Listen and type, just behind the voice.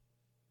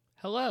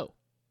Hello,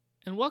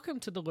 and welcome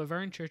to the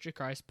Laverne Church of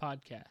Christ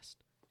podcast,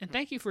 and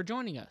thank you for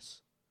joining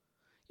us.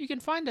 You can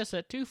find us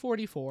at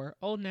 244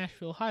 Old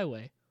Nashville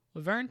Highway,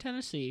 Laverne,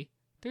 Tennessee,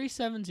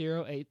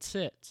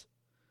 37086.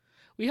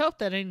 We hope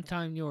that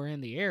anytime you are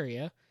in the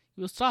area,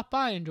 you will stop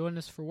by and join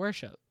us for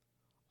worship.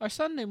 Our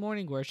Sunday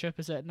morning worship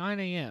is at 9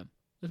 a.m.,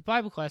 with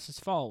Bible classes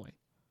following.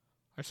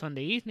 Our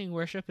Sunday evening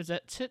worship is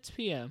at 6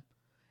 p.m.,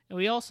 and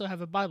we also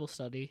have a Bible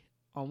study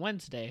on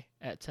Wednesday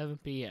at 7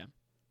 p.m.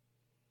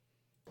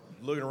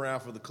 Looking around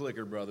for the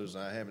clicker, brothers.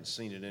 I haven't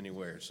seen it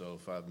anywhere, so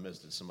if I've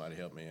missed it, somebody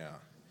help me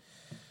out.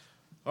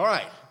 All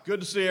right, good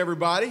to see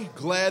everybody.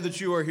 Glad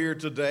that you are here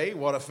today.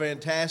 What a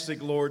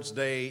fantastic Lord's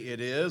Day it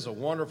is. A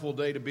wonderful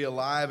day to be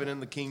alive and in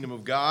the kingdom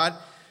of God.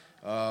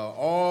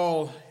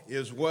 All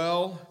is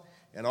well,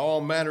 and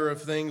all manner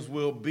of things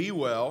will be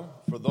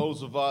well for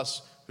those of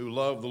us who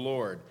love the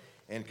Lord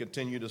and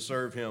continue to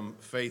serve Him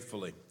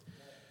faithfully.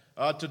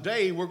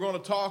 Today, we're going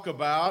to talk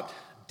about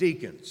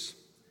deacons.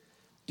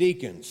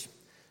 Deacons.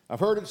 I've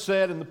heard it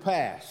said in the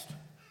past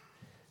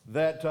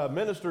that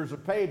ministers are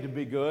paid to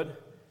be good,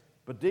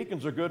 but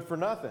deacons are good for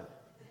nothing.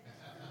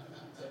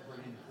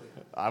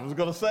 I was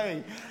going to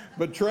say,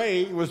 but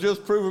Trey was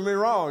just proving me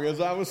wrong as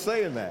I was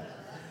saying that.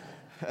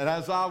 And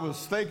as I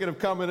was thinking of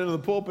coming into the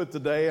pulpit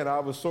today, and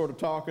I was sort of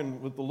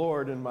talking with the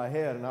Lord in my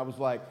head, and I was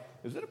like,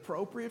 is it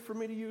appropriate for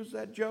me to use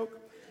that joke?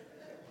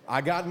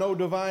 I got no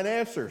divine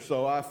answer,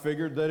 so I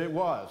figured that it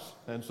was.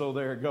 And so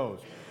there it goes.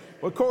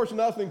 Well, of course,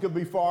 nothing could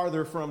be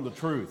farther from the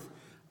truth.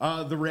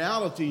 The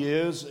reality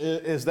is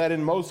that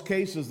in most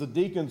cases, the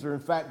deacons are in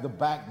fact the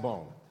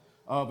backbone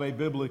of a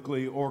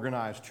biblically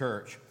organized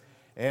church.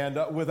 And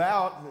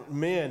without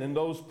men in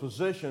those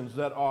positions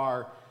that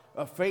are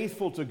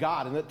faithful to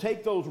God and that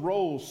take those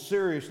roles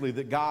seriously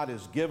that God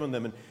has given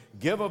them and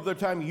give of their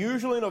time,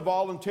 usually in a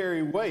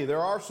voluntary way.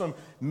 There are some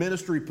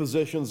ministry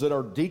positions that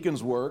are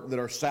deacons' work that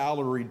are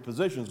salaried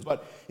positions,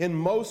 but in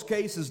most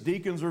cases,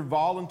 deacons are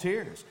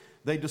volunteers.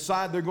 They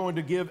decide they're going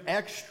to give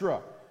extra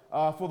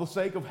for the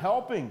sake of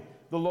helping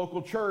the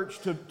local church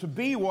to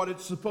be what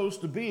it's supposed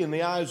to be in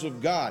the eyes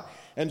of God.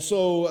 And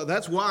so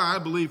that's why I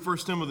believe 1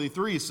 Timothy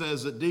 3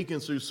 says that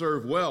deacons who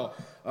serve well,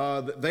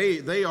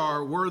 they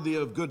are worthy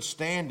of good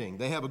standing.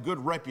 They have a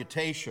good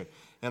reputation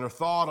and are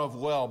thought of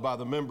well by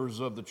the members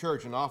of the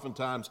church and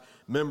oftentimes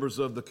members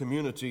of the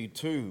community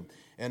too.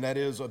 And that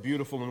is a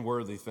beautiful and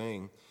worthy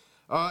thing.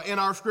 In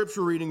our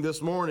scripture reading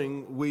this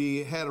morning,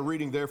 we had a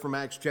reading there from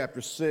Acts chapter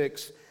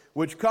 6,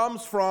 which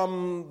comes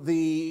from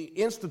the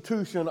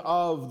institution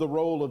of the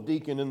role of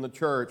deacon in the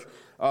church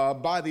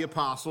by the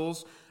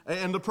apostles.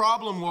 And the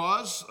problem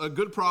was a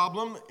good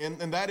problem,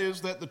 and that is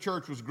that the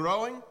church was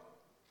growing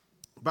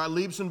by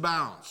leaps and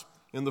bounds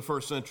in the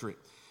first century.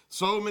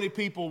 So many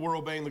people were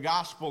obeying the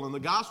gospel, and the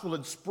gospel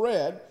had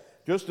spread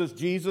just as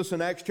Jesus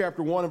in Acts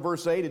chapter 1 and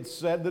verse 8 had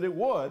said that it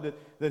would,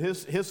 that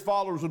his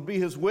followers would be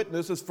his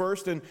witnesses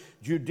first in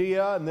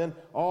Judea and then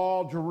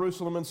all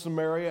Jerusalem and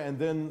Samaria and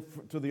then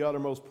to the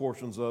uttermost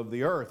portions of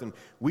the earth. And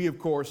we, of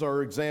course,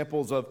 are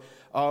examples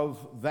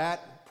of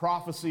that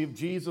prophecy of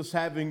Jesus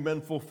having been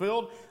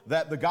fulfilled,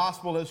 that the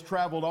gospel has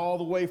traveled all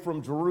the way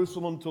from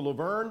Jerusalem to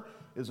Laverne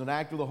is an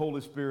act of the Holy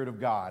Spirit of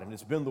God. And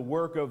it's been the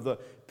work of the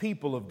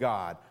people of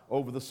God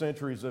over the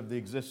centuries of the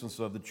existence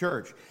of the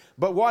church.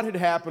 But what had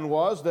happened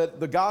was that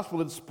the gospel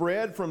had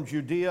spread from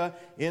Judea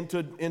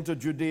into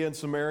Judea and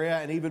Samaria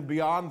and even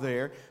beyond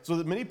there, so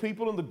that many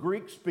people in the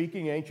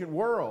Greek-speaking ancient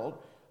world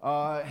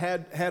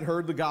had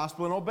heard the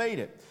gospel and obeyed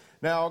it.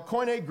 Now,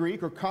 Koine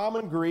Greek or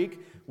Common Greek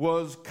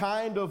was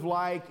kind of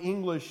like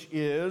English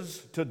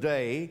is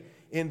today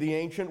in the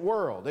ancient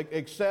world,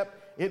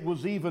 except it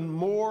was even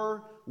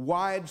more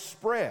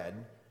widespread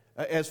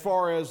as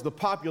far as the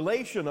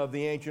population of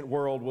the ancient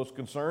world was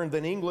concerned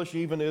than English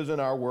even is in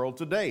our world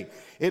today.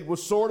 It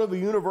was sort of a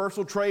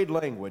universal trade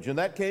language, and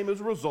that came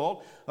as a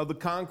result of the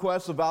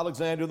conquest of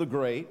Alexander the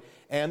Great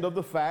and of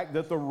the fact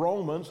that the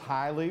Romans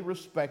highly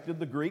respected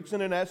the Greeks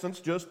and in essence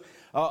just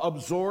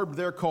absorbed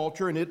their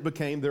culture and it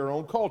became their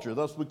own culture.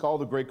 Thus we call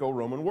the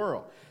Greco-Roman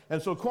world.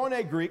 And so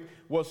Koine Greek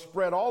was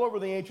spread all over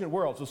the ancient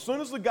world. So as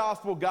soon as the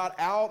gospel got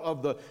out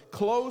of the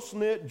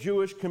close-knit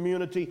Jewish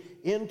community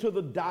into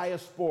the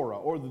diaspora,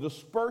 or the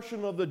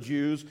dispersion of the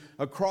Jews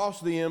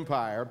across the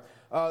empire,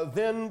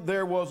 then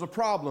there was a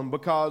problem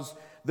because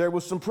there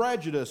was some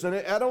prejudice. And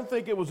I don't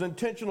think it was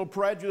intentional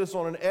prejudice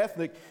on an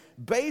ethnic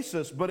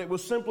basis, but it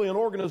was simply an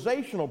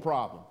organizational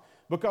problem.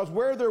 Because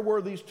where there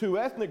were these two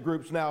ethnic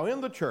groups now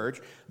in the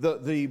church,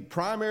 the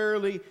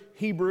primarily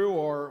Hebrew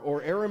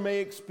or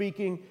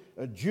Aramaic-speaking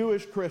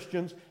Jewish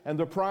Christians and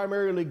the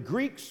primarily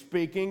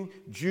Greek-speaking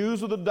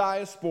Jews of the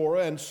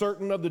diaspora and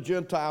certain of the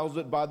Gentiles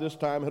that by this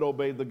time had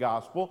obeyed the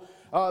gospel,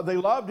 they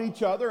loved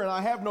each other and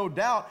I have no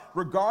doubt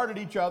regarded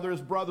each other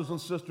as brothers and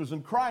sisters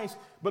in Christ,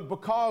 but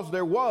because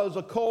there was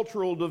a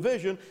cultural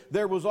division,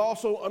 there was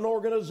also an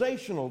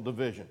organizational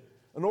division,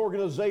 an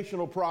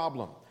organizational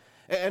problem.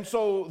 And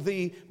so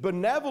the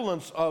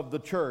benevolence of the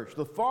church,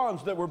 the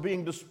funds that were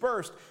being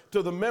dispersed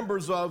to the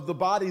members of the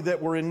body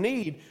that were in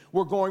need,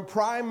 were going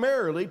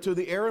primarily to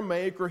the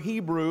Aramaic or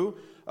Hebrew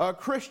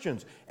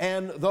Christians.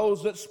 And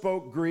those that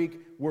spoke Greek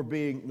were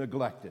being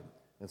neglected.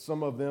 And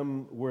some of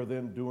them were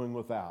then doing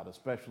without,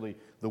 especially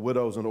the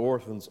widows and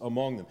orphans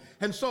among them.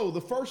 And so the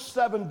first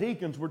 7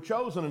 deacons were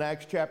chosen in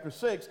Acts chapter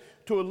 6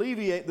 to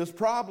alleviate this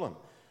problem.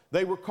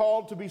 They were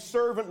called to be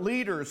servant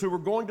leaders who were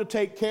going to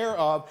take care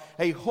of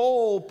a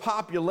whole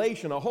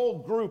population, a whole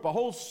group, a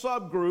whole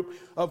subgroup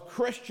of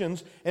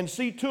Christians, and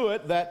see to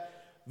it that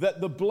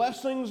the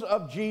blessings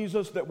of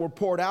Jesus that were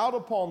poured out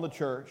upon the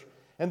church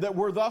and that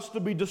were thus to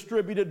be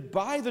distributed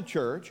by the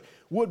church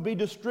would be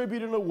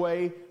distributed in a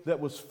way that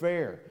was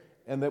fair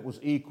and that was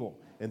equal.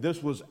 And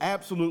this was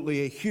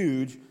absolutely a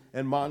huge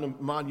and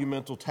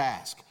monumental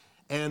task.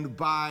 And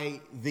by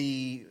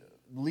the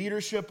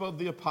leadership of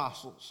the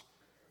apostles,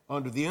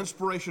 under the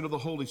inspiration of the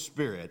Holy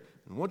Spirit,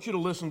 I want you to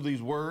listen to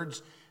these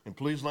words, and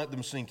please let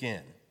them sink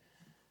in.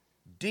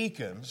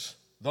 Deacons,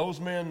 those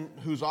men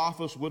whose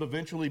office would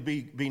eventually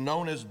be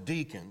known as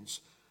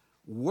deacons,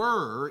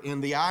 were,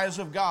 in the eyes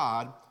of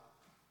God,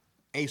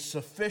 a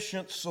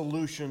sufficient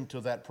solution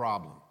to that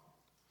problem.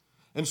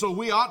 And so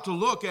we ought to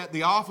look at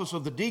the office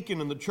of the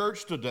deacon in the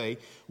church today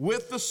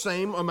with the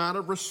same amount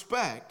of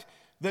respect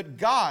that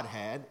God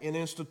had in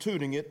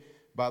instituting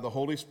it by the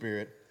Holy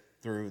Spirit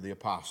through the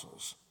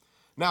apostles.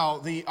 Now,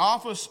 the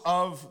office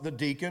of the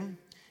deacon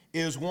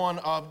is one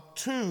of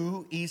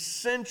 2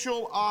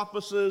 essential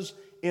offices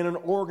in an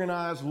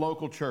organized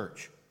local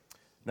church.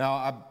 Now,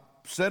 I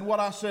said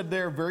what I said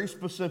there very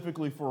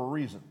specifically for a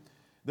reason.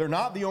 They're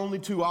not the only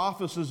 2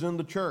 offices in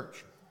the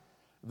church.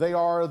 They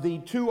are the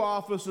 2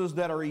 offices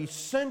that are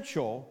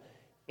essential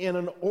in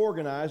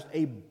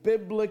a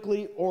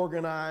biblically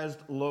organized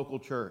local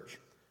church.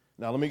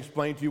 Now, let me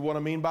explain to you what I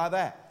mean by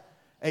that.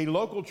 A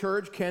local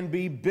church can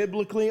be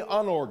biblically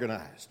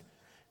unorganized,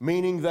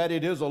 meaning that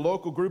it is a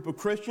local group of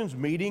Christians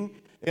meeting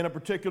in a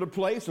particular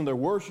place and they're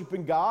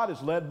worshiping God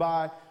as led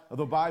by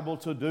the Bible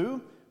to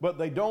do, but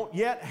they don't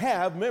yet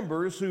have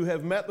members who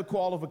have met the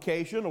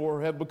qualification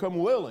or have become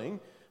willing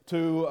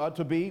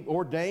to be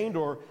ordained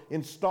or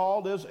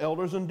installed as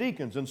elders and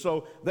deacons. And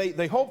so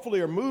they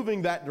hopefully are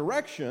moving that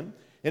direction,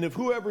 and if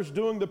whoever's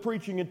doing the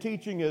preaching and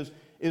teaching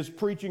is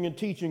preaching and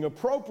teaching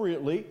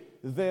appropriately,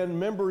 then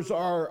members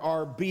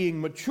are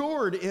being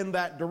matured in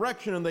that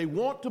direction, and they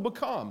want to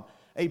become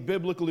a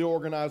biblically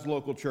organized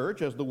local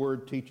church, as the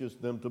word teaches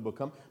them to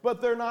become,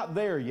 but they're not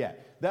there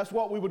yet. That's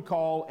what we would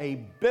call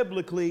a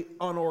biblically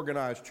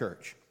unorganized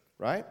church,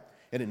 right?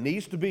 And it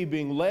needs to be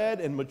being led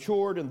and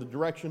matured in the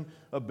direction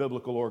of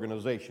biblical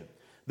organization.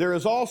 There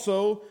is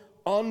also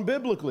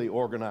unbiblically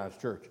organized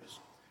churches.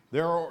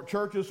 There are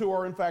churches who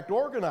are in fact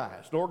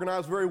organized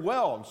very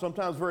well and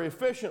sometimes very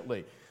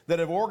efficiently, that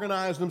have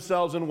organized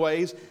themselves in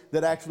ways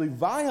that actually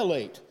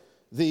violate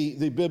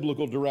the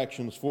biblical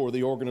directions for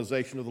the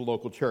organization of the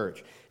local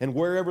church. And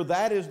wherever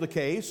that is the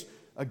case,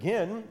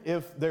 again,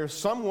 if there's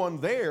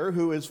someone there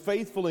who is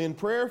faithfully and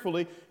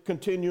prayerfully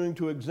continuing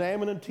to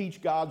examine and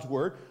teach God's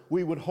Word,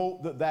 we would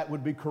hope that that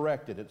would be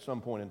corrected at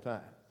some point in time.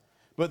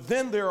 But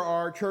then there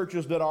are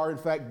churches that are, in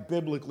fact,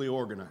 biblically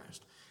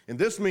organized. And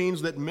this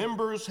means that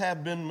members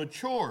have been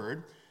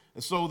matured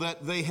so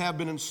that they have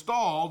been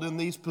installed in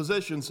these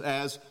positions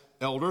as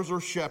elders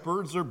or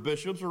shepherds or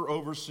bishops or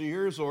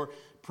overseers or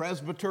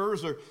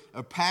presbyters or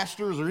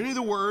pastors or any of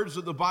the words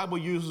that the Bible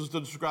uses to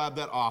describe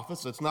that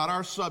office. That's not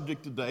our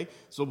subject today,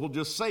 so we'll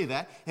just say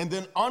that. And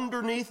then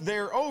underneath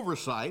their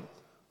oversight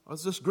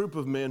is this group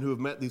of men who have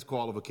met these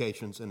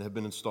qualifications and have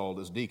been installed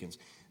as deacons.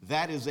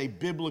 That is a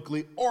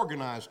biblically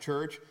organized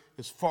church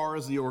as far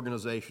as the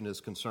organization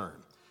is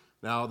concerned.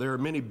 Now, there are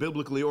many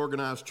biblically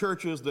organized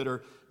churches that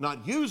are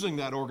not using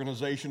that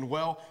organization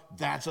well.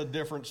 That's a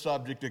different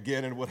subject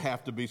again, and would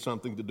have to be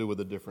something to do with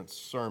a different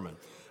sermon.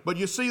 But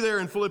you see there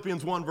in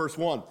Philippians 1, verse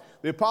 1,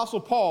 the Apostle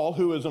Paul,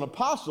 who is an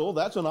apostle,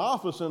 that's an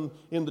office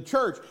in the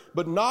church,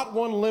 but not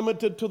one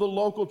limited to the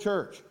local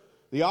church.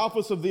 The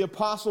office of the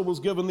apostle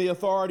was given the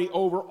authority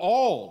over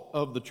all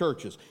of the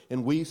churches,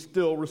 and we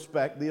still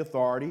respect the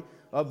authority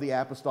of the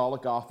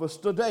apostolic office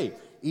today.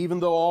 Even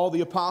though all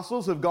the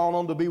apostles have gone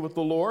on to be with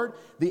the Lord,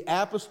 the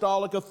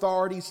apostolic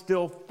authority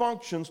still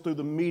functions through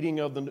the medium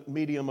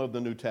of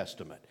the New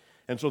Testament.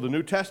 And so the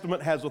New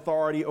Testament has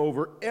authority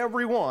over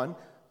everyone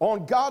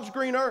on God's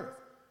green earth.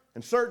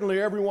 And certainly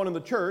everyone in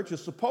the church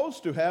is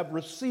supposed to have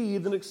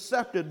received and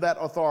accepted that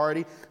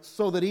authority,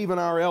 so that even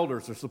our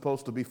elders are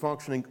supposed to be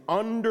functioning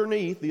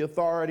underneath the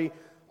authority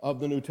of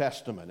the New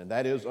Testament. And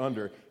that is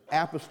under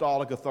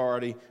apostolic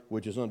authority,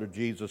 which is under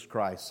Jesus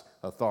Christ's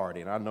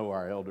authority. And I know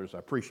our elders, I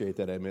appreciate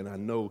that, amen. I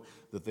know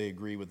that they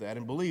agree with that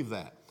and believe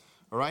that.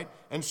 All right?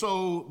 And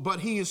so, but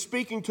he is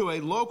speaking to a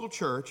local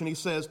church, and he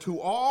says, to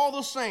all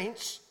the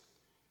saints,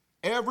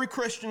 every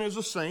Christian is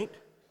a saint,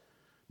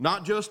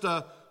 not just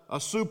a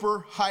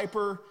super,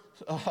 hyper,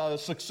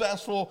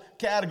 successful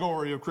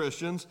category of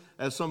Christians,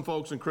 as some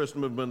folks in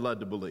Christendom have been led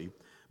to believe.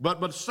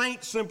 But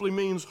saint simply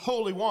means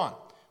holy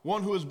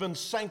one who has been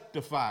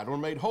sanctified or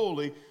made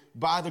holy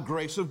by the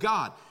grace of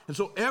God. And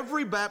so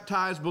every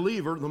baptized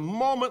believer, the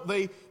moment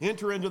they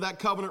enter into that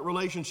covenant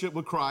relationship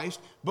with Christ,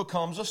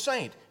 becomes a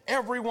saint.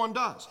 Everyone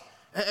does.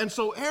 And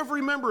so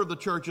every member of the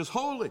church is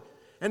holy,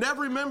 and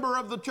every member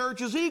of the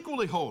church is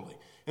equally holy.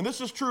 And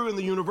this is true in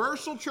the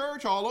universal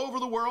church all over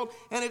the world,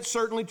 and it's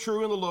certainly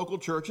true in the local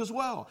church as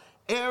well.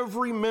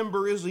 Every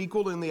member is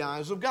equal in the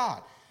eyes of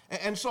God.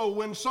 And so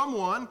when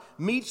someone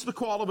meets the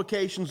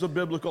qualifications of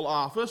biblical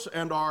office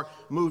and are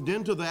moved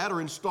into that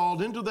or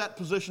installed into that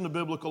position of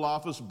biblical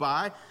office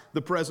by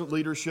the present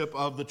leadership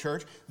of the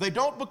church, they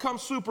don't become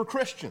super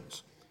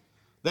Christians.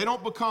 They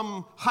don't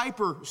become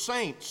hyper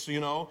saints, They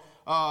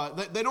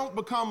don't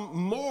become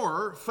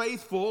more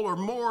faithful or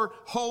more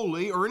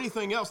holy or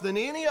anything else than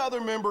any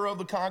other member of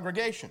the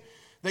congregation.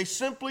 They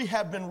simply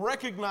have been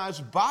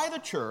recognized by the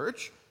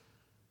church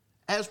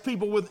as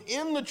people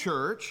within the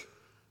church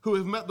who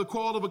have met the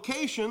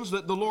qualifications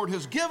that the Lord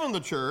has given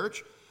the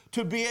church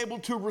to be able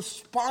to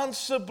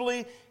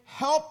responsibly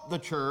help the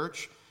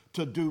church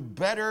to do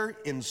better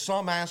in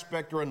some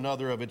aspect or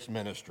another of its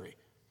ministry.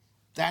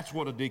 That's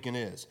what a deacon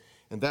is.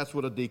 And that's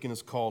what a deacon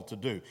is called to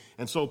do.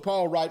 And so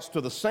Paul writes to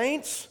the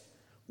saints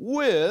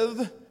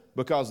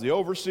because the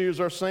overseers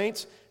are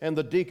saints and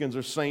the deacons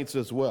are saints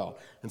as well.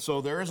 And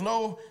so there is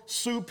no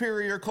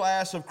superior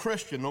class of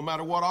Christian, no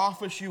matter what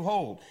office you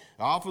hold.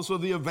 The office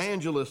of the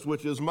evangelist,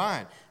 which is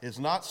mine, is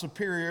not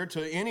superior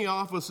to any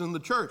office in the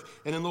church.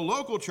 And in the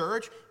local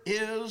church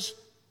is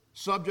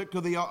subject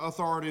to the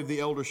authority of the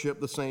eldership,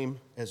 the same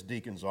as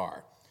deacons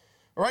are.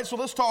 All right, so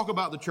let's talk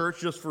about the church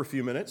just for a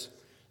few minutes.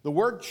 The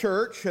word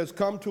church has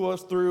come to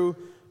us through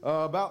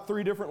about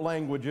 3 different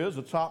languages.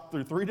 It's hopped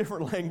through 3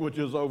 different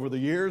languages over the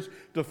years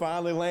to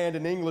finally land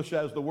in English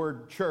as the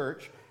word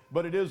church.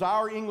 But it is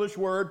our English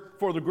word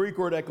for the Greek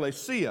word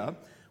ekklesia,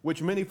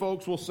 which many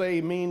folks will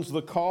say means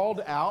the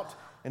called out.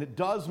 And it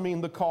does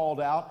mean the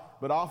called out,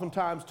 but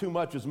oftentimes too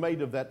much is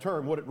made of that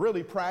term. What it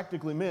really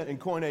practically meant in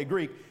Koine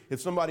Greek, if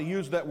somebody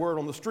used that word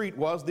on the street,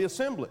 was the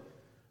assembly.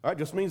 All right,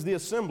 just means the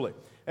assembly.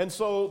 And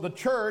so the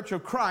church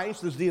of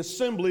Christ is the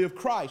assembly of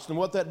Christ. And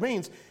what that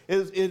means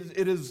is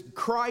it is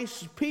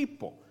Christ's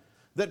people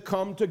that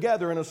come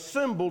together and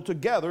assemble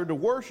together to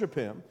worship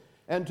Him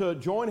and to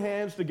join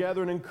hands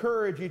together and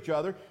encourage each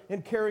other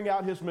in carrying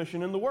out His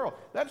mission in the world.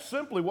 That's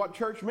simply what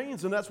church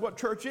means, and that's what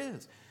church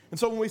is. And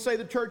so when we say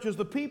the church is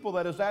the people,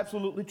 that is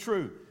absolutely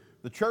true.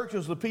 The church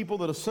is the people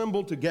that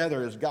assemble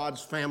together as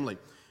God's family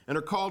and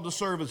are called to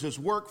serve as His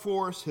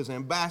workforce, His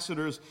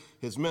ambassadors,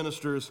 His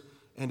ministers,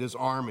 and His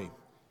army.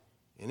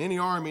 And any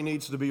army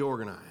needs to be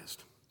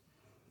organized.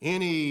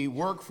 Any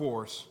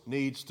workforce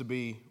needs to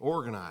be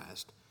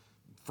organized.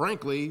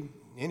 Frankly,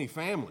 any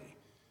family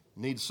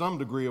needs some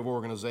degree of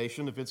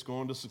organization if it's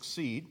going to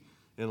succeed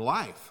in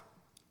life.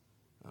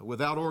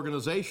 Without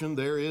organization,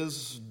 there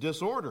is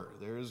disorder,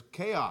 there is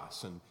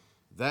chaos, and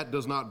that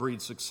does not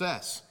breed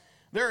success.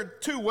 There are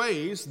 2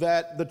 ways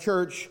that the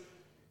church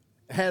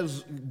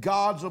has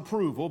God's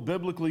approval,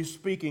 biblically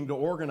speaking, to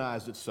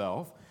organize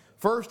itself.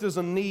 First is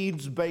a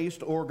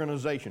needs-based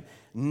organization.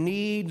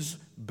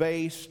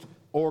 Needs-based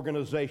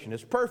organization.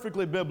 It's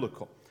perfectly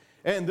biblical.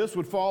 And this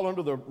would fall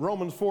under the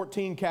Romans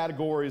 14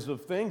 categories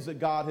of things that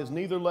God has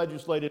neither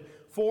legislated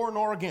for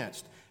nor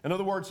against. In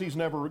other words, He's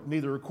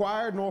neither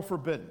required nor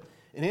forbidden.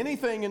 And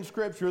anything in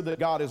Scripture that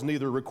God has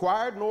neither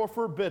required nor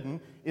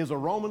forbidden is a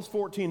Romans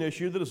 14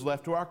 issue that is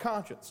left to our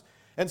conscience.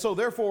 And so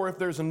therefore, if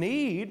there's a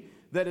need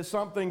that is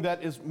something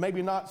that is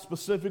maybe not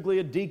specifically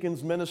a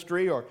deacon's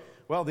ministry, or,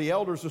 well, the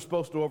elders are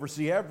supposed to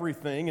oversee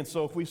everything, and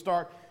so if we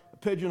start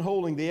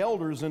pigeonholing the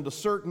elders into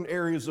certain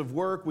areas of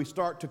work, we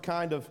start to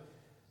kind of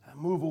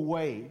move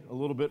away a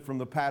little bit from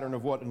the pattern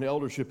of what an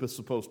eldership is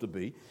supposed to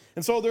be.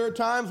 And so there are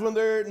times when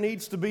there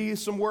needs to be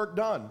some work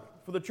done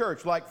for the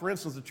church. Like, for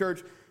instance, the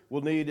church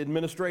will need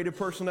administrative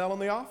personnel in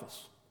the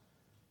office.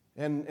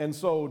 And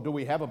so do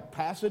we have a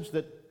passage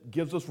that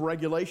gives us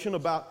regulation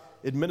about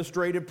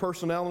administrative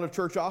personnel in a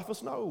church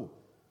office? No,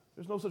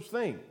 there's no such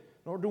thing,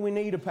 nor do we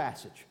need a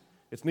passage.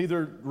 It's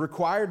neither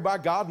required by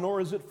God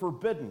nor is it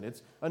forbidden.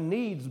 It's a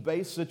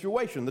needs-based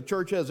situation. The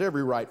church has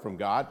every right from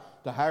God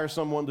to hire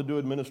someone to do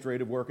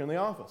administrative work in the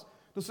office,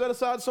 to set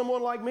aside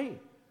someone like me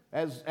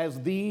as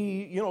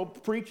the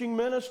preaching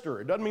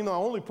minister. It doesn't mean the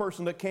only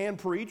person that can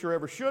preach or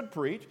ever should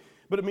preach,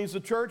 but it means the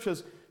church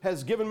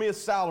has given me a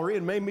salary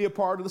and made me a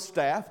part of the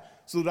staff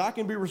so that I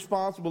can be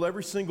responsible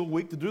every single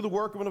week to do the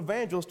work of an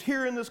evangelist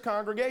here in this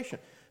congregation.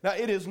 Now,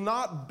 it is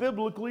not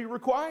biblically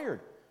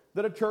required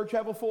that a church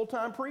have a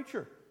full-time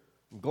preacher.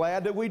 I'm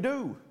glad that we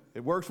do.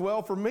 It works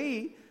well for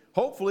me.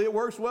 Hopefully it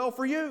works well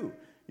for you.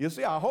 You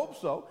see, I hope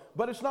so,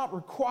 but it's not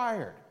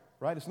required,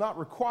 right? It's not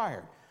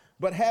required.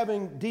 But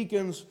having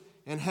deacons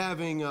and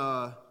having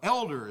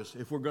elders,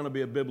 if we're going to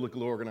be a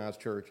biblically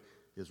organized church,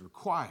 is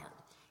required.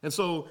 And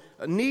so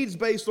a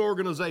needs-based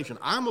organization.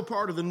 I'm a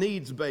part of the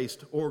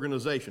needs-based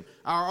organization.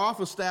 Our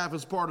office staff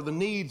is part of the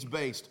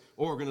needs-based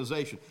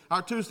organization.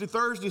 Our Tuesday,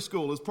 Thursday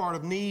school is part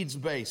of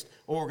needs-based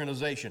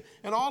organization.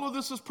 And all of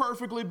this is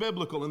perfectly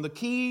biblical. And the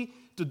key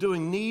to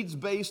doing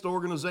needs-based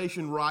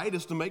organization right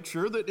is to make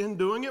sure that in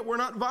doing it, we're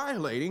not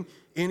violating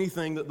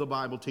anything that the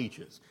Bible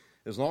teaches.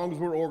 As long as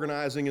we're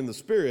organizing in the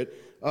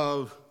spirit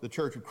of the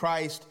Church of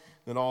Christ,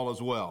 then all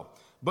is well.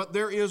 But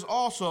there is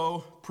also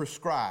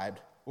prescribed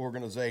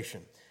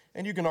organization.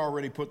 And you can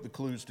already put the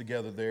clues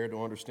together there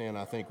to understand,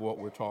 I think, what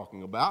we're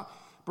talking about.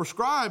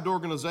 Prescribed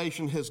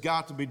organization has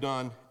got to be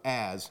done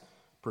as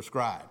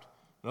prescribed.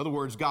 In other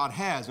words, God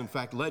has, in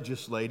fact,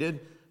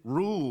 legislated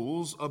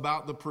rules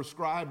about the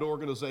prescribed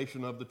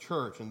organization of the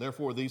church. And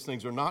therefore, these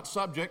things are not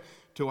subject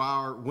to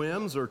our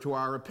whims or to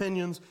our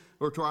opinions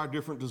or to our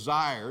different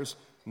desires,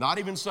 not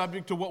even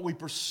subject to what we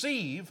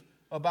perceive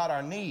about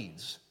our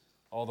needs.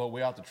 Although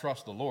we ought to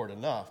trust the Lord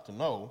enough to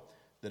know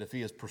that if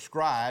he has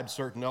prescribed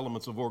certain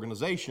elements of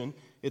organization,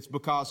 it's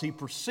because he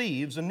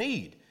perceives a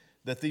need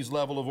that these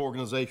level of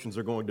organizations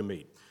are going to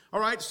meet. All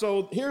right,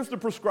 so here's the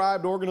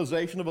prescribed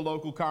organization of a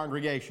local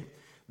congregation.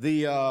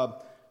 The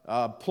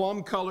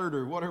plum-colored,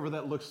 or whatever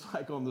that looks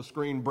like on the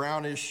screen,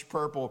 brownish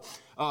purple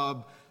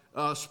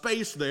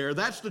space there,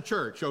 that's the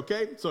church,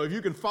 okay? So if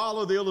you can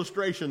follow the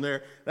illustration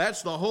there,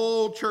 that's the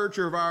whole church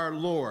of our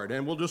Lord.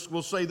 And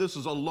we'll say this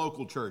is a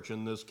local church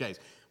in this case.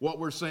 What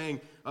we're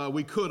saying,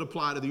 we could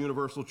apply to the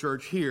universal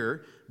church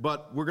here,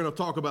 but we're going to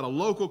talk about a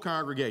local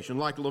congregation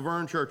like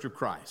Laverne Church of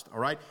Christ, all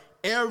right?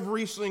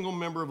 Every single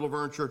member of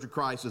Laverne Church of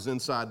Christ is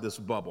inside this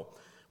bubble.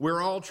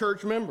 We're all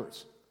church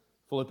members.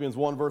 Philippians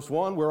 1 verse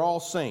 1, we're all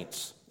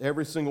saints,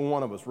 every single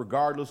one of us,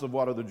 regardless of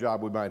what other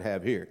job we might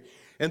have here.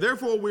 And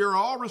therefore, we are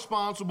all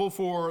responsible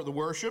for the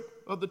worship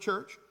of the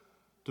church,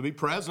 to be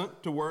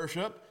present to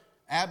worship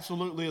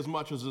absolutely as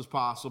much as is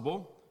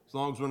possible, as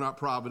long as we're not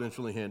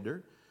providentially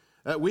hindered.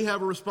 We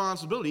have a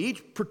responsibility.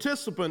 Each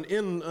participant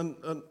in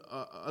an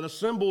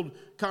assembled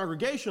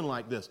congregation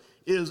like this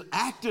is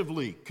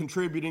actively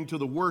contributing to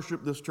the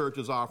worship this church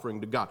is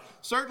offering to God.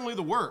 Certainly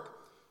the work.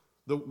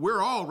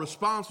 We're all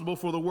responsible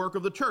for the work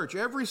of the church.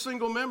 Every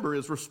single member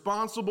is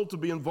responsible to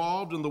be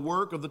involved in the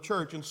work of the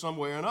church in some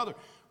way or another.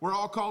 We're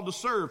all called to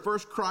serve,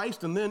 first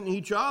Christ and then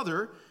each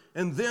other,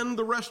 and then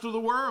the rest of the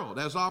world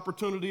as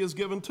opportunity is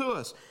given to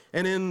us.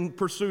 And in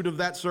pursuit of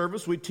that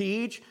service, we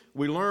teach,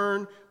 we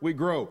learn, we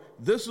grow.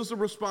 This is the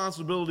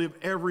responsibility of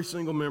every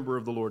single member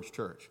of the Lord's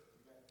church,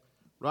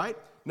 right?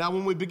 Now,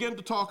 when we begin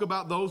to talk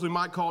about those we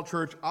might call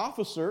church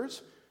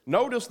officers,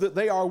 notice that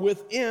they are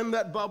within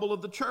that bubble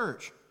of the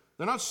church.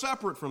 They're not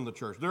separate from the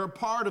church. They're a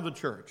part of the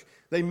church.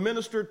 They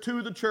minister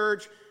to the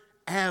church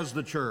as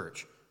the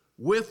church,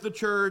 with the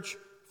church,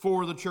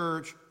 for the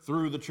church,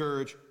 through the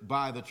church,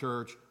 by the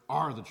church,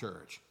 are the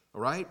church,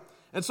 all right?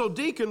 And so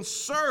deacons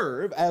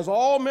serve, as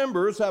all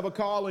members have a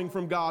calling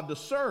from God to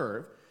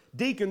serve.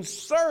 Deacons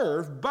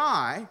serve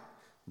by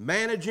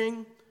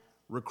managing,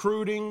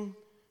 recruiting,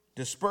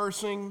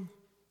 dispersing,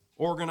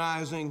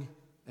 organizing,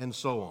 and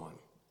so on,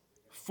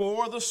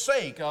 for the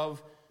sake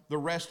of the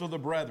rest of the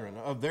brethren,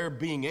 of their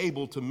being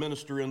able to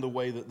minister in the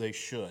way that they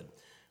should,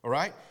 all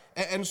right?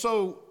 And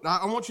so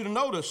I want you to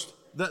notice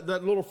that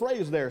little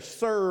phrase there,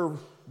 serve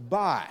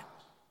by.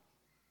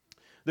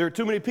 There are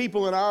too many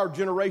people in our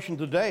generation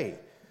today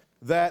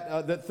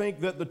that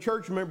think that the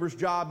church member's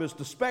job is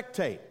to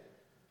spectate.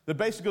 That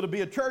basically to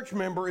be a church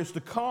member is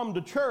to come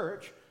to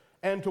church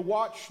and to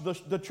watch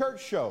the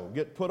church show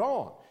get put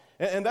on.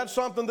 And that's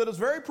something that is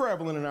very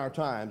prevalent in our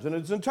times, and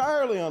it's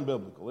entirely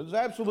unbiblical. It's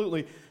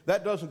absolutely,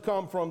 that doesn't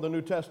come from the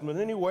New Testament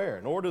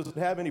anywhere, nor does it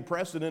have any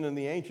precedent in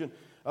the ancient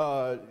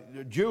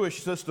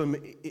Jewish system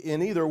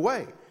in either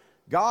way.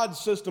 God's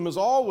system has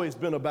always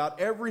been about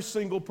every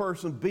single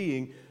person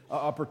being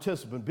a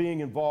participant,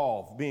 being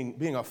involved,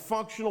 being a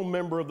functional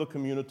member of the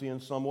community in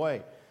some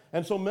way.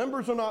 And so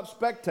members are not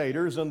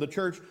spectators, and the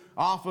church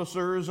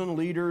officers and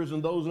leaders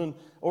and those in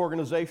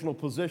organizational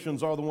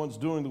positions are the ones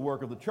doing the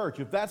work of the church.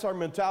 If that's our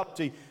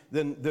mentality,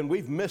 then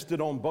we've missed it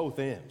on both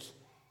ends,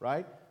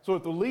 right? So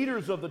if the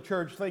leaders of the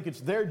church think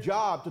it's their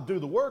job to do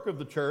the work of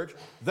the church,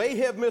 they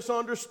have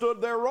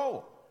misunderstood their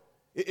role.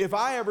 If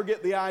I ever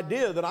get the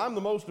idea that I'm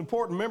the most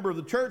important member of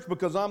the church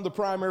because I'm the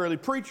primary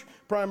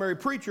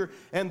preacher,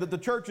 and that the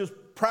church's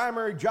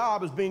primary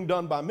job is being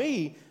done by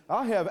me,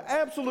 I have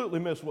absolutely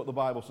missed what the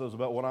Bible says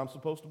about what I'm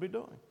supposed to be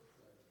doing.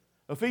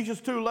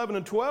 Ephesians 2:11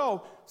 and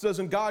 12 says,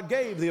 and God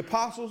gave the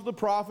apostles, the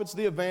prophets,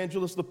 the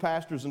evangelists, the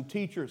pastors, and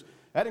teachers.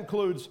 That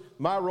includes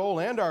my role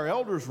and our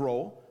elders'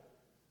 role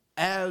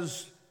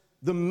as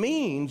the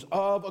means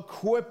of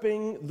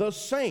equipping the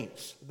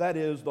saints, that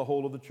is, the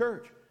whole of the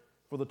church,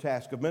 for the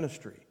task of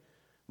ministry.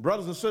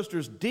 Brothers and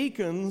sisters,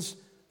 deacons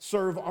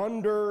serve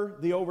under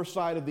the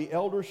oversight of the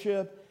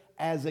eldership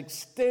as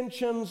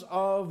extensions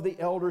of the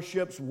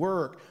eldership's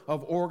work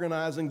of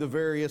organizing the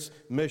various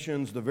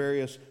missions, the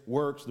various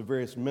works, the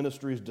various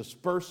ministries,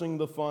 dispersing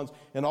the funds,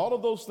 and all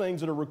of those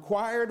things that are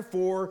required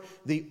for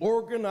the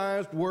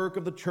organized work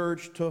of the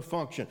church to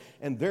function.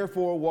 And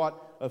therefore,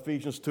 what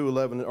Ephesians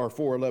 2:11 or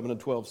 4:11 and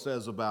 12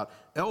 says about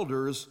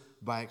elders,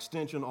 by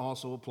extension,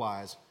 also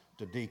applies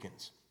to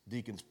deacons.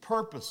 Deacons'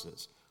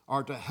 purposes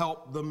are to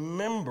help the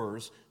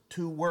members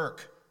to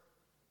work,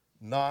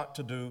 not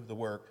to do the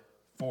work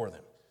for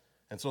them.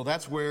 And so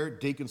that's where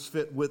deacons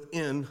fit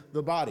within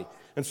the body.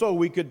 And so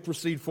we could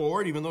proceed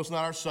forward, even though it's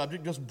not our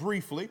subject, just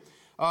briefly.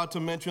 to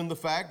mention the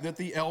fact that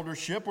the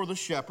eldership or the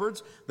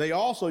shepherds, they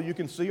also, you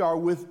can see, are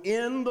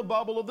within the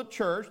bubble of the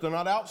church. They're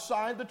not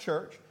outside the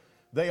church.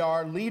 They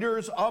are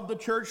leaders of the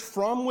church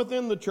from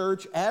within the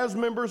church as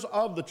members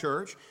of the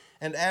church.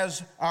 And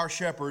as our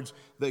shepherds,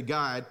 they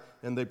guide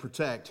and they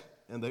protect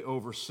and they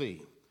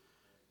oversee.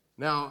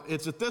 Now,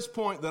 it's at this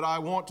point that I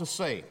want to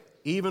say,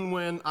 even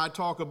when I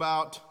talk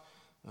about,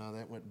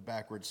 that went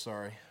backwards,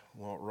 sorry,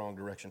 well, wrong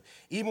direction.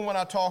 Even when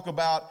I talk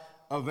about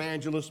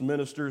evangelists,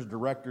 ministers,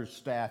 directors,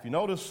 staff, you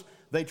notice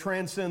they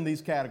transcend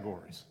these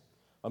categories.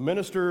 A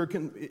minister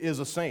is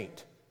a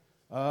saint.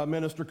 A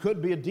minister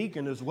could be a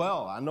deacon as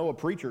well. I know a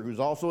preacher who's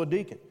also a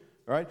deacon,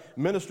 right?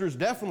 Ministers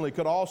definitely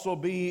could also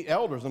be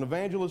elders. An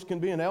evangelist can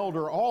be an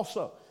elder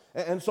also.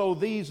 And so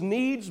these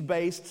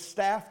needs-based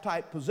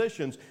staff-type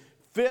positions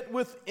fit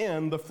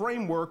within the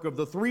framework of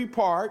the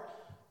three-part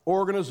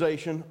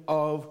organization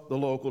of the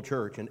local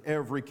church in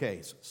every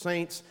case.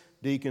 Saints,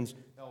 deacons,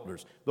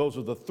 elders. Those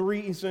are the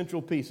three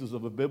essential pieces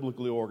of a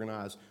biblically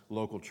organized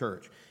local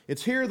church.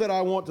 It's here that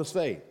I want to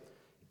say,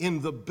 in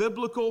the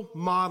biblical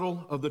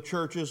model of the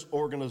church's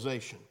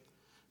organization,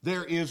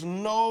 there is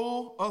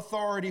no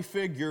authority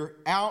figure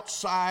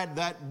outside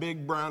that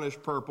big brownish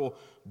purple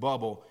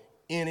bubble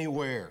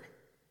anywhere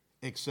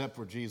except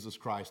for Jesus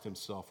Christ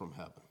himself from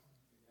heaven.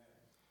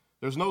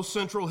 There's no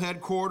central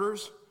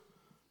headquarters.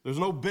 There's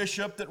no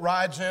bishop that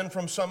rides in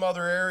from some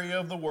other area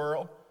of the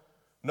world.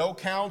 No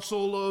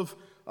council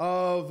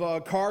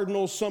of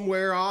cardinals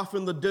somewhere off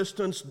in the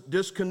distance,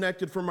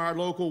 disconnected from our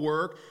local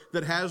work,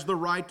 that has the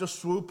right to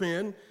swoop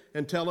in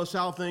and tell us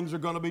how things are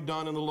going to be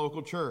done in the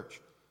local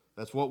church.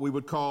 That's what we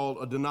would call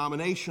a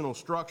denominational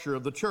structure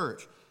of the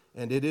church.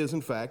 And it is,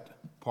 in fact,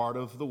 part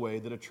of the way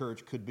that a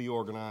church could be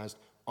organized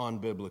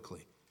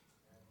unbiblically.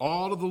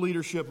 All of the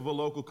leadership of a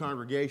local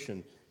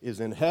congregation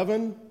is in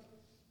heaven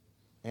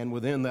and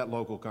within that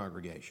local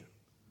congregation.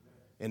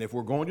 And if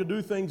we're going to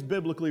do things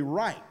biblically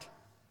right,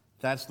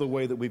 that's the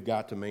way that we've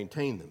got to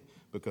maintain them,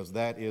 because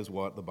that is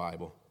what the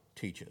Bible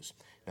teaches.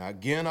 Now,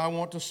 again, I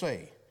want to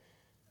say,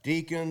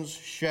 deacons,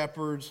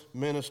 shepherds,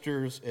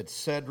 ministers,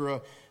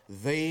 etc.,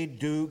 they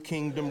do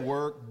kingdom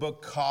work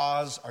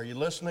because, are you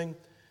listening?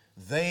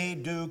 They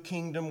do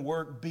kingdom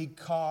work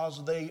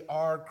because they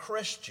are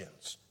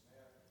Christians.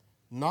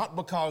 Not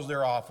because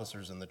they're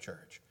officers in the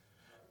church,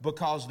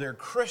 because they're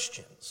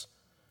Christians.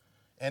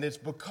 And it's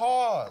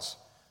because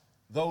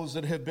those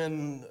that have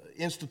been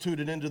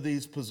instituted into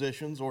these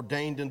positions,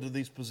 ordained into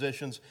these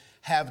positions,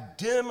 have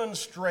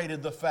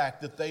demonstrated the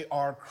fact that they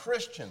are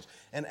Christians.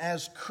 And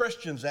as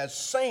Christians, as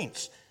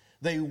saints,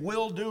 they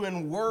will do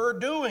and were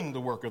doing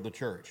the work of the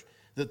church,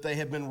 that they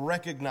have been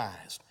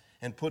recognized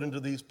and put into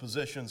these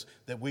positions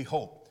that we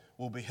hope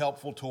will be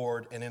helpful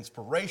toward and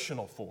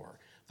inspirational for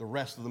the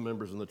rest of the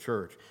members in the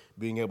church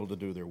being able to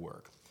do their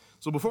work.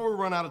 So before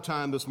we run out of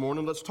time this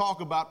morning, let's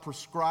talk about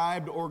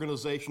prescribed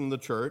organization in the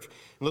church.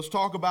 And let's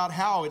talk about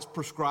how it's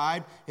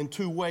prescribed in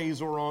two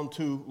ways or on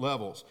two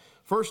levels.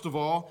 First of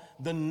all,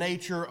 the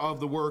nature of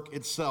the work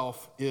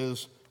itself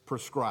is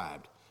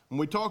prescribed. When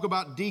we talk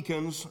about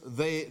deacons,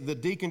 the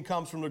deacon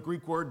comes from the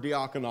Greek word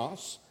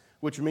diakonos,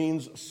 which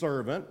means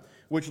servant,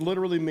 which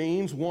literally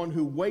means one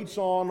who waits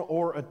on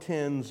or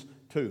attends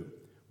to.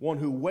 One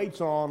who waits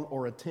on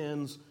or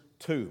attends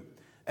to.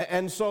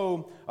 And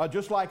so,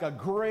 just like a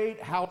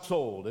great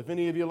household, if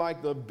any of you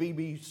like the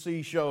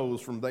BBC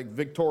shows from the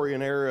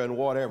Victorian era and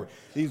whatever,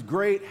 these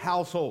great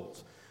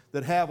households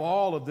that have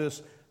all of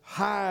this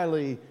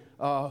highly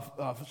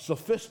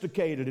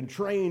sophisticated and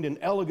trained and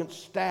elegant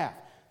staff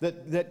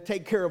that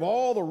take care of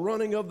all the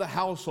running of the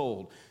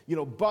household, you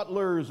know,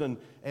 butlers and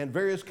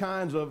various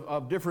kinds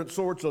of different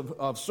sorts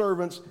of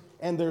servants,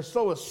 and they're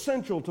so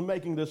essential to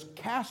making this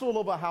castle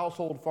of a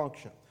household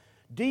function.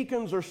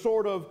 Deacons are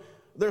sort of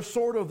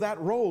that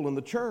role in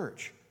the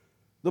church.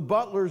 The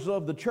butlers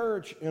of the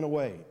church, in a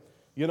way.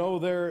 You know,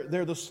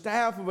 they're the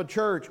staff of a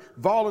church,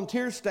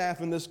 volunteer staff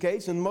in this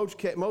case, in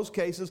most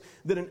cases,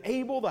 that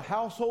enable the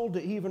household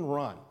to even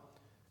run.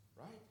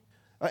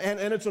 Right?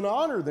 And it's an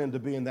honor then to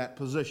be in that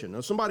position.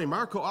 Now, somebody in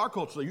our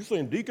culture, you're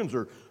saying deacons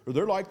are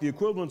they're like the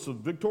equivalents of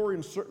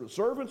Victorian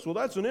servants? Well,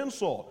 that's an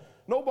insult.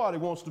 Nobody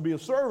wants to be a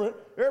servant.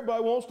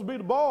 Everybody wants to be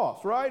the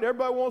boss, right?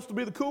 Everybody wants to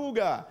be the cool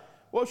guy.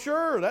 Well,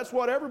 sure, that's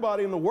what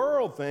everybody in the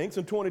world thinks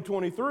in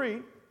 2023.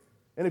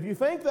 And if you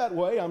think that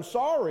way, I'm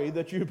sorry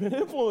that you've been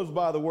influenced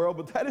by the world,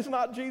 but that is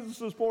not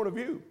Jesus' point of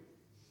view.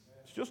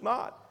 It's just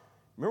not.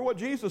 Remember what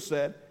Jesus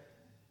said?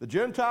 The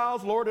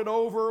Gentiles lord it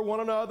over one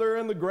another,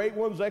 and the great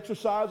ones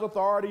exercise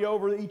authority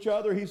over each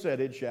other. He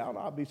said, it shall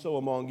not be so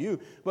among you.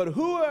 But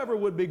whoever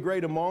would be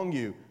great among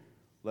you,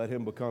 let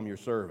him become your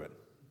servant.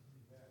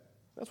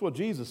 That's what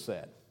Jesus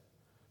said.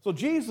 So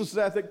Jesus'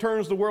 ethic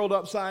turns the world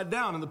upside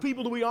down, and the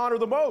people that we honor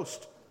the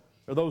most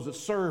are those that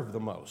serve the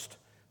most.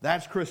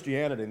 That's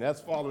Christianity, and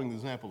that's following the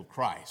example of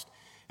Christ.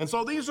 And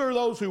so these are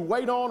those who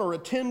wait on or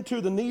attend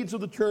to the needs of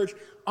the church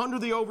under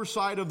the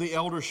oversight of the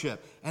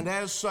eldership. And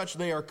as such,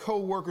 they are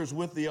co-workers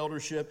with the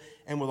eldership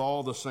and with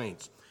all the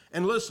saints.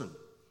 And listen,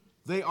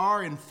 they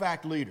are in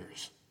fact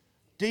leaders.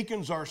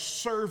 Deacons are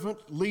servant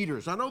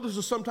leaders. I know this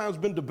has sometimes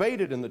been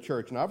debated in the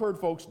church, and I've heard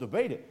folks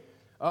debate it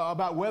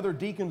about whether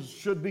deacons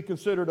should be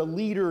considered a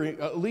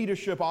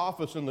leadership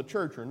office in the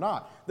church or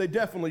not. They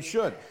definitely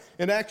should.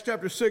 In Acts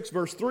chapter 6,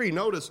 verse 3,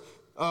 notice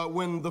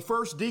when the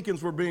first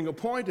deacons were being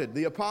appointed,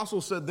 the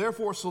apostles said,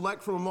 "Therefore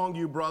select from among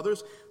you,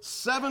 brothers,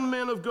 7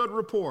 men of good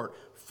report,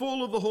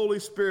 full of the Holy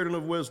Spirit and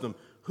of wisdom,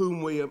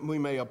 whom we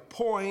may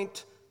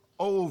appoint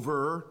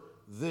over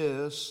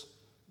this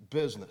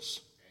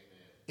business."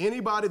 Amen.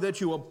 Anybody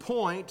that you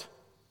appoint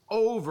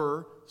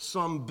over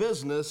some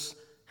business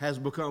has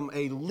become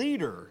a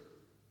leader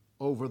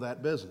over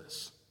that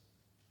business.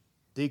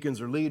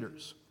 Deacons are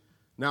leaders.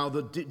 Now,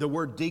 the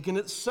word deacon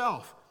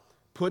itself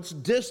puts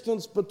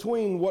distance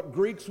between what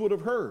Greeks would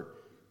have heard.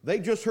 They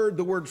just heard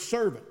the word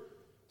servant,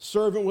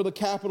 servant with a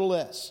capital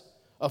S,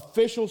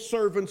 official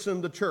servants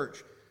in the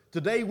church.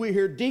 Today we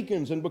hear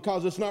deacons, and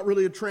because it's not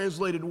really a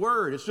translated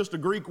word, it's just a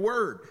Greek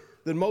word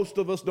that most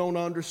of us don't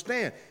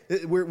understand.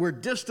 We're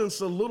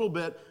distanced a little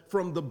bit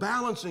from the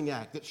balancing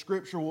act that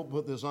Scripture will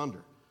put this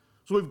under.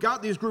 So we've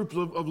got these groups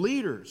of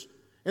leaders,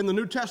 and the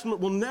New Testament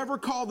will never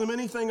call them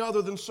anything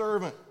other than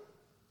servant.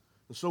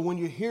 And so when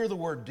you hear the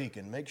word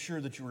deacon, make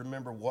sure that you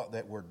remember what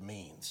that word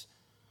means,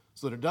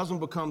 so that it doesn't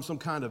become some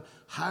kind of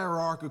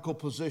hierarchical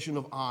position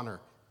of honor,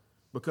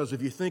 because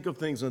if you think of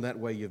things in that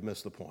way, you've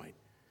missed the point.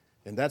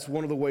 And that's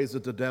one of the ways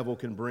that the devil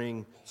can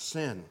bring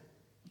sin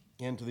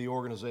into the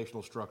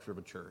organizational structure of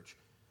a church.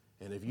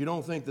 And if you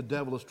don't think the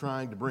devil is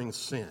trying to bring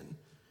sin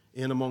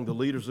in among the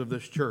leaders of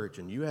this church,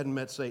 and you hadn't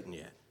met Satan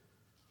yet,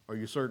 or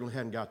you certainly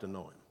hadn't got to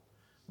know him,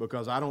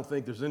 because I don't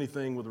think there's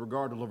anything with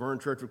regard to Laverne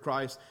Church of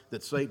Christ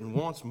that Satan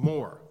wants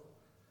more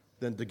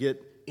than to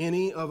get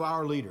any of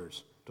our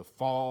leaders to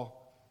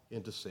fall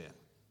into sin.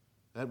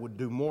 That would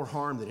do more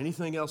harm than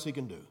anything else he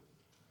can do.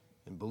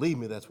 And believe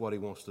me, that's what he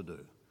wants to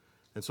do.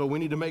 And so we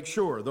need to make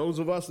sure, those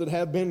of us that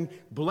have been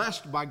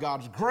blessed by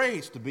God's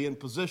grace to be in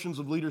positions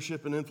of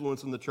leadership and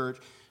influence in the church,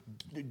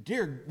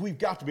 dear, we've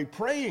got to be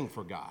praying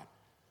for God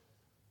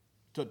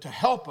to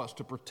help us,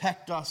 to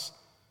protect us,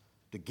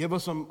 to give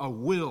us a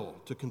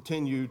will to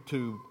continue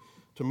to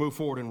move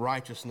forward in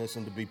righteousness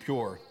and to be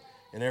pure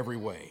in every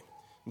way.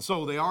 And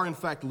so they are, in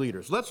fact,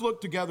 leaders. Let's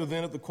look together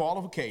then at the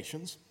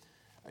qualifications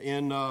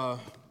in 1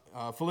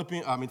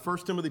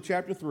 Timothy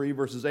chapter 3,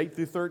 verses 8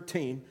 through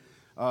 13.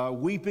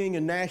 Weeping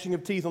and gnashing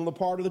of teeth on the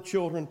part of the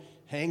children.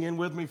 Hang in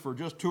with me for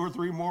just 2 or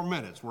 3 more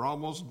minutes. We're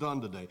almost done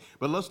today.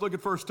 But let's look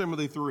at 1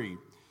 Timothy 3,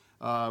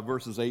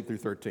 verses 8 through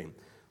 13.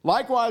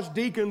 Likewise,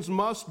 deacons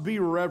must be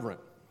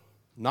reverent,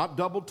 not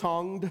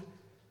double-tongued,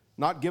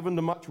 not given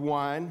to much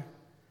wine,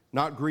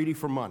 not greedy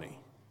for money,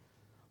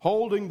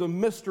 holding the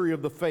mystery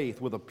of the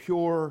faith with a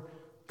pure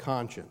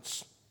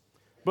conscience.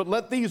 But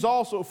let these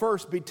also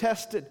first be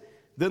tested,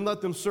 then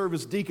let them serve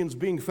as deacons,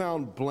 being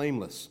found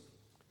blameless.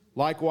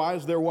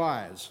 Likewise, their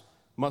wives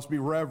must be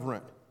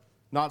reverent,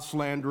 not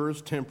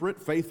slanderers, temperate,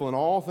 faithful in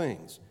all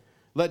things.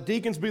 Let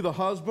deacons be the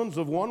husbands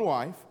of one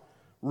wife,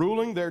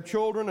 ruling their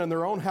children and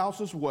their own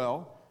houses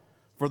well.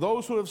 For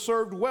those who have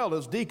served well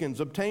as deacons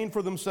obtain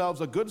for themselves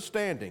a good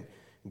standing,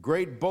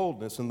 great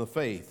boldness in the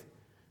faith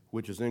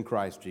which is in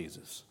Christ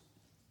Jesus.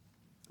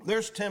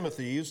 There's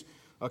Timothy's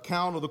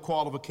account of the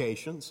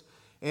qualifications,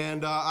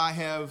 and I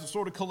have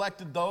sort of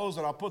collected those,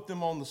 and I'll put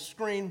them on the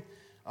screen.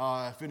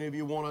 If any of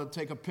you want to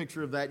take a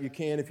picture of that, you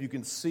can, if you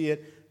can see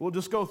it. We'll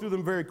just go through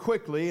them very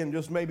quickly and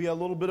just maybe a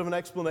little bit of an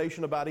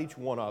explanation about each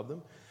one of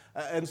them.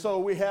 And so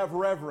we have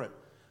reverent,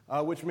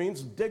 which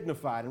means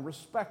dignified and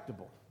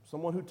respectable.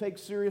 Someone who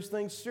takes serious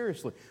things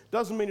seriously.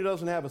 Doesn't mean he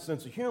doesn't have a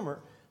sense of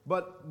humor,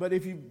 but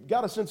if you've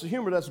got a sense of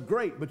humor, that's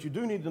great, but you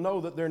do need to know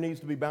that there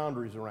needs to be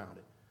boundaries around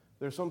it.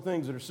 There's some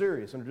things that are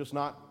serious and are just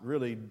not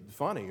really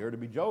funny or to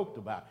be joked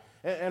about.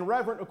 And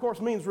reverent, of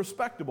course, means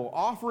respectable,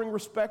 offering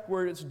respect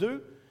where it's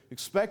due,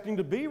 expecting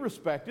to be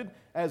respected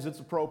as it's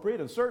appropriate,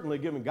 and certainly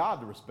giving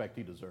God the respect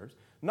he deserves.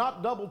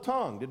 Not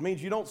double-tongued. It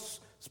means you don't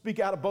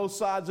speak out of both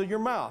sides of your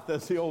mouth,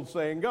 as the old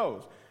saying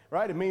goes,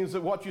 right? It means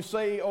that what you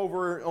say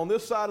over on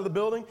this side of the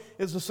building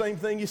is the same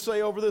thing you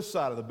say over this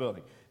side of the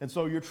building. And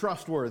so you're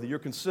trustworthy, you're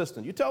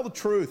consistent. You tell the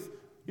truth.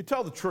 You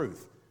tell the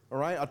truth, all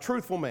right? A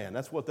truthful man,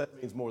 that's what that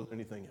means more than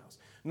anything else.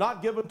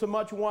 Not given to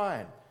much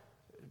wine.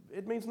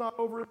 It means not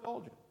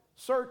overindulgent.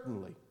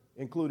 Certainly,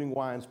 including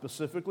wine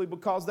specifically,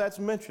 because that's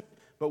mentioned.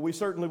 But we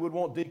certainly would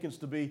want deacons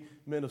to be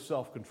men of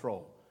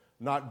self-control.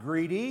 Not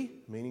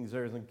greedy, meaning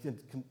there's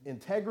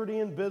integrity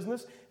in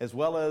business, as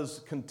well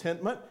as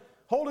contentment.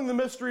 Holding the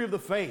mystery of the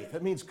faith.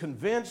 That means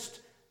convinced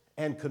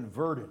and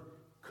converted.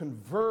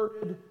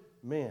 Converted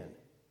men.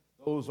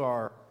 Those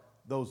are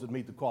those that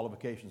meet the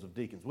qualifications of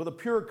deacons. With a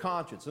pure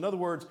conscience. In other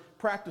words,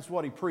 practice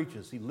what he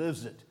preaches. He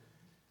lives it.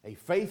 A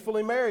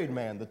faithfully married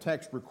man, the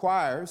text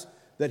requires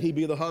that he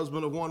be the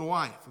husband of one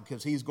wife,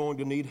 because he's going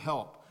to need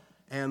help.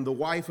 And the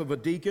wife of a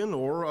deacon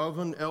or of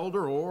an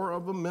elder or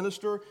of a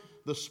minister,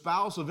 the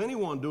spouse of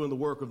anyone doing the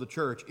work of the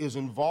church, is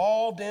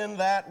involved in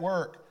that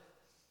work,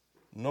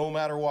 no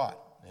matter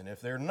what. And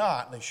if they're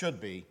not, they should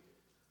be,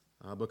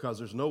 because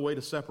there's no way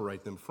to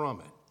separate them from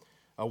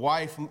it.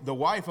 The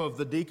wife of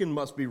the deacon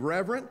must be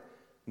reverent,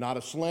 not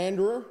a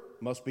slanderer,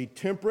 must be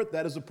temperate.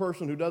 That is a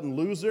person who doesn't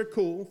lose their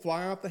cool,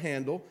 fly out the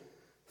handle,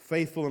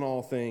 faithful in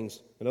all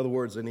things. In other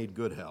words, they need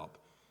good help.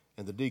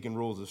 And the deacon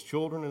rules his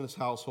children and his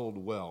household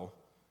well.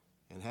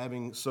 And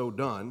having so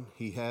done,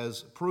 he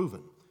has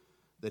proven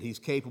that he's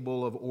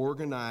capable of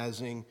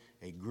organizing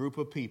a group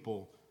of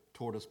people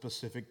toward a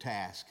specific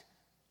task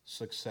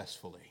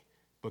successfully,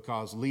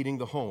 because leading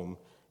the home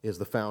is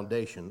the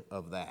foundation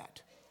of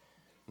that.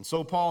 And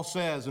so Paul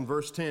says in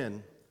verse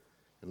 10,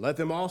 and let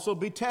them also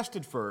be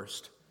tested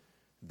first,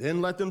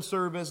 then let them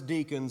serve as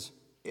deacons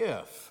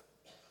if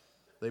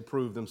they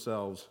prove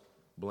themselves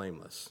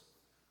blameless.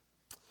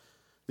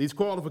 These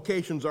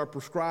qualifications are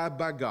prescribed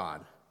by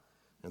God,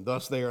 and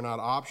thus they are not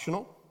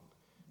optional.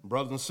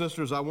 Brothers and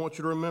sisters, I want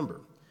you to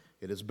remember,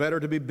 it is better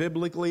to be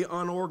biblically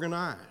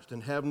unorganized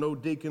and have no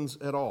deacons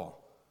at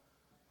all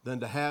than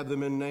to have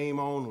them in name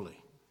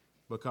only,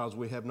 because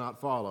we have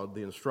not followed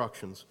the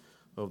instructions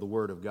of the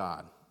Word of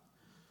God.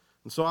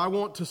 And so I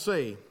want to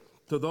say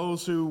to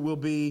those who will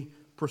be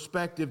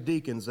prospective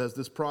deacons as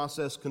this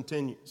process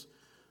continues,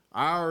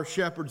 our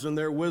shepherds in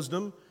their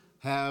wisdom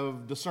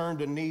have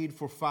discerned a need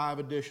for 5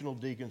 additional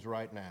deacons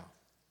right now.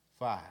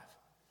 5.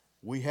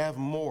 We have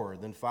more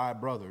than 5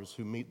 brothers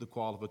who meet the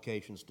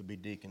qualifications to be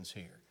deacons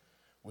here.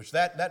 Which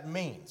that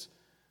means,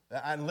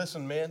 and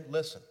listen men,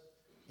 listen,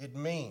 it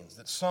means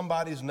that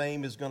somebody's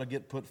name is going to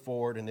get put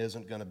forward and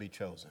isn't going to be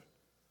chosen.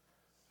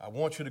 I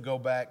want you to go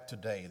back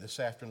today, this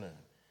afternoon,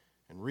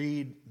 and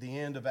read the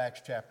end of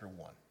Acts chapter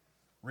 1.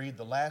 Read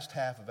the last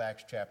half of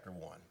Acts chapter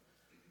 1.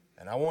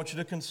 And I want you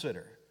to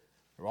consider,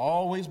 there have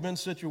always been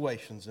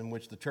situations in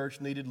which the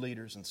church needed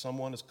leaders and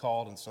someone is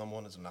called and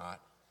someone is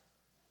not.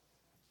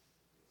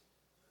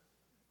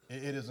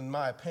 It is, in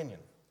my opinion,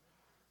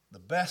 the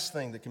best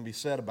thing that can be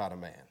said about a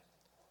man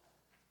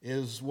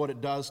is what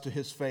it does to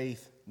his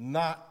faith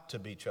not to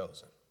be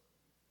chosen,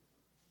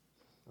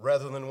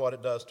 rather than what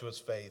it does to his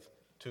faith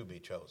to be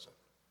chosen.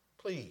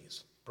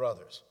 Please,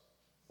 brothers,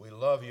 we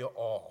love you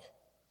all.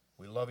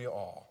 We love you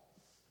all.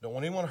 Don't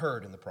want anyone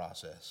hurt in the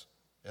process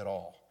at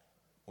all.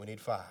 We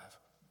need 5.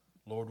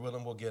 Lord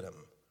willing, we'll get them.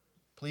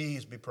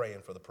 Please be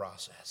praying for the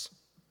process,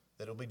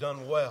 that it'll be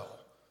done well,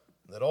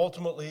 that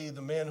ultimately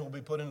the men who will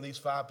be put in these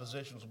 5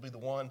 positions will be the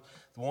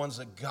ones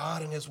that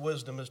God in his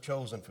wisdom has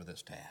chosen for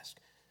this task.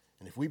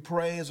 And if we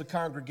pray as a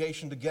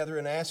congregation together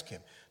and ask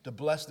him to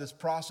bless this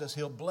process,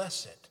 he'll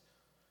bless it.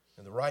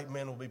 And the right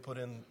men will be put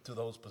into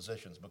those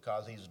positions,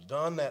 because he's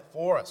done that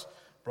for us,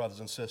 brothers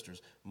and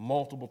sisters,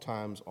 multiple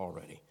times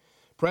already.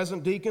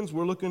 Present deacons,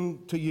 we're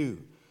looking to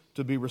you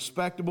to be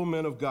respectable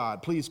men of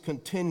God. Please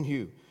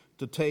continue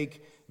to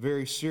take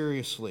very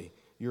seriously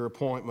your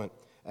appointment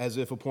as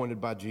if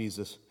appointed by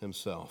Jesus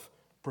himself.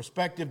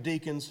 Prospective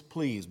deacons,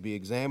 please be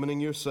examining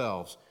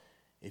yourselves.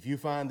 If you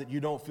find that you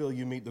don't feel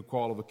you meet the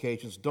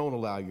qualifications, don't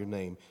allow your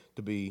name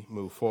to be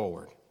moved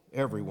forward.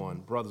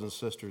 Everyone, brothers and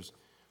sisters,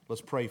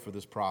 let's pray for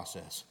this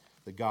process,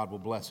 that God will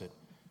bless it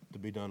to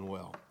be done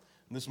well.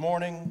 And this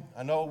morning,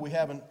 I know we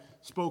haven't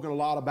spoken a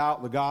lot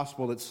about the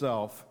gospel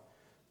itself,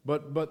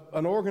 but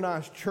an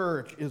organized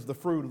church is the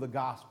fruit of the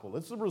gospel.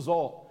 It's the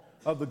result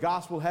of the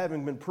gospel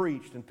having been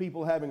preached and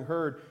people having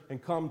heard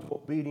and come to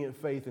obedient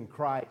faith in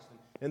Christ.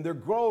 And they're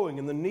growing,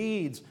 and the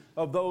needs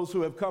of those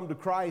who have come to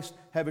Christ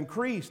have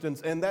increased,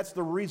 and that's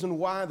the reason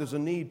why there's a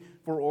need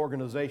for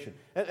organization.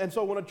 And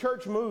so when a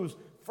church moves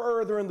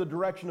further in the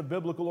direction of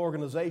biblical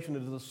organization,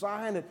 it is a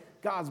sign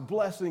that God's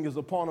blessing is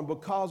upon them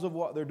because of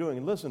what they're doing.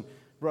 And listen,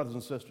 brothers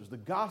and sisters, the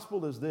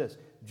gospel is this: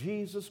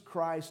 Jesus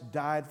Christ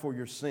died for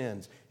your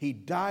sins. He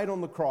died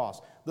on the cross.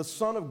 The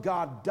Son of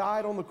God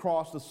died on the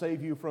cross to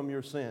save you from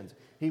your sins.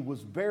 He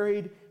was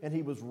buried and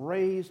he was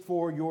raised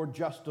for your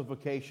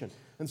justification.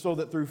 And so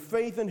that through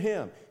faith in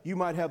him, you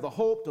might have the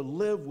hope to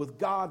live with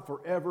God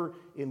forever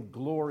in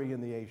glory in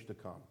the age to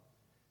come.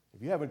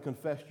 If you haven't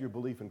confessed your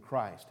belief in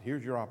Christ,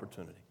 here's your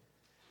opportunity.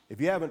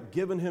 If you haven't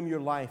given him your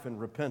life in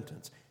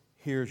repentance,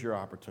 here's your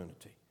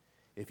opportunity.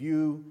 If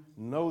you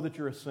know that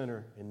you're a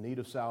sinner in need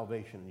of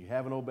salvation and you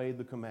haven't obeyed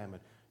the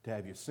commandment to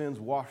have your sins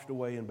washed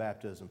away in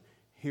baptism,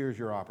 here's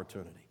your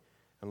opportunity.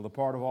 And on the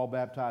part of all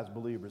baptized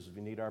believers, if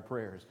you need our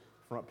prayers,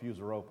 front pews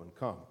are open.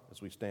 Come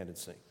as we stand and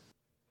sing.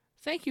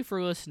 Thank you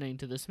for listening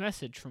to this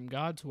message from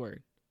God's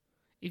Word.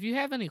 If you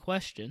have any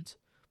questions,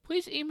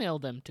 please email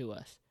them to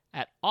us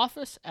at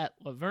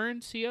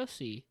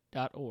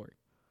office@lavergnecoc.org.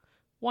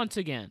 Once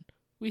again,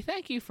 we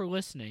thank you for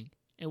listening,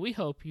 and we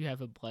hope you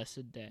have a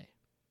blessed day.